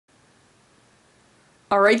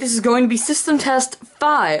Alright, this is going to be System Test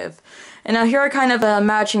 5. And now here I kind of a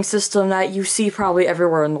matching system that you see probably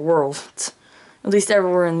everywhere in the world. At least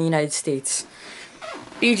everywhere in the United States.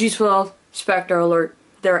 BG12, Spectre Alert,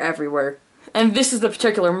 they're everywhere. And this is the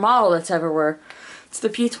particular model that's everywhere. It's the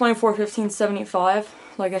P241575.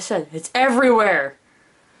 Like I said, it's everywhere.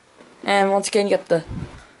 And once again, you get the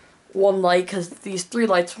one light because these three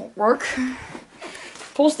lights won't work.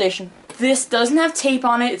 Pull station. This doesn't have tape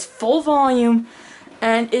on it. It's full volume.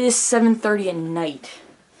 And it is 7:30 at night.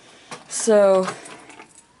 So,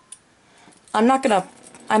 I'm not gonna,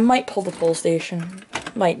 I might pull the pull station.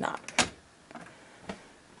 Might not.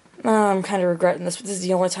 I'm kind of regretting this, but this is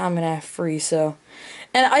the only time I'm gonna have free, so.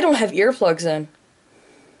 And I don't have earplugs in.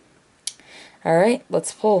 Alright,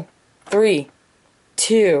 let's pull. 3,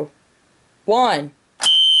 2, 1.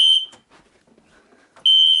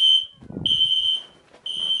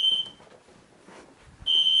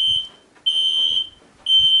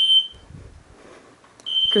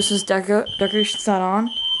 Christmas decoration's not on.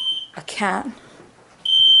 A cat.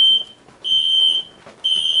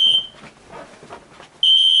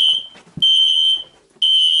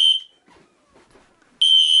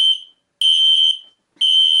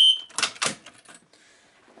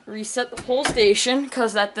 Reset the pull station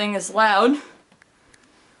because that thing is loud.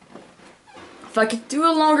 If I could do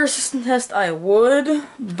a longer system test, I would,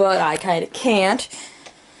 but I kind of can't.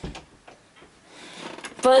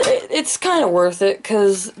 But it's kind of worth it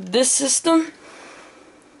because this system,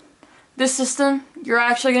 you're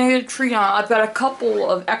actually going to get a treat on. I've got a couple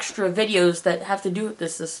of extra videos that have to do with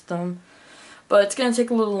this system. But it's going to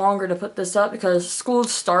take a little longer to put this up because school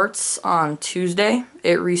starts on Tuesday.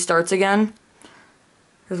 It restarts again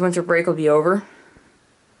because winter break will be over.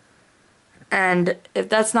 And if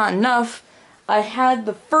that's not enough, I had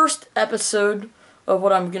the first episode of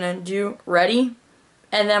what I'm going to do ready.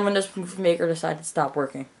 And then when this movie maker decided to stop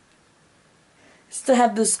working. Just to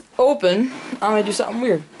have this open, I'm going to do something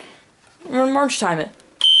weird. I'm going to March time it.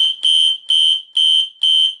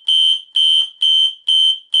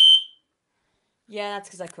 Yeah, that's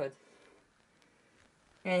because I could.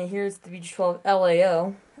 And here's the BG12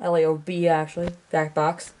 LAO. LAOB actually, back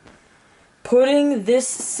box. Putting this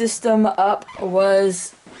system up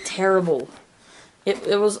was terrible.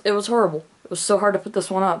 It was horrible. It was so hard to put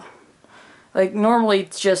this one up. Like, normally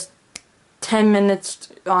it's just 10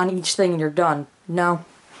 minutes on each thing and you're done. No.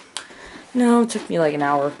 No, it took me like an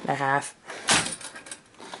hour and a half.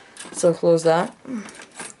 So close that.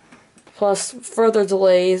 Plus, further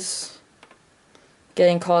delays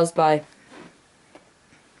getting caused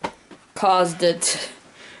it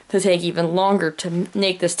to take even longer to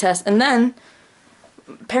make this test. And then,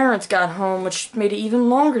 parents got home, which made it even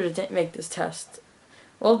longer to make this test.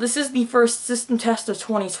 Well, this is the first system test of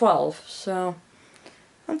 2012, so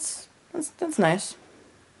that's nice.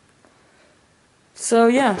 So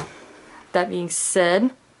yeah, that being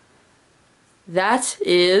said, that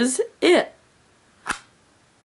is it.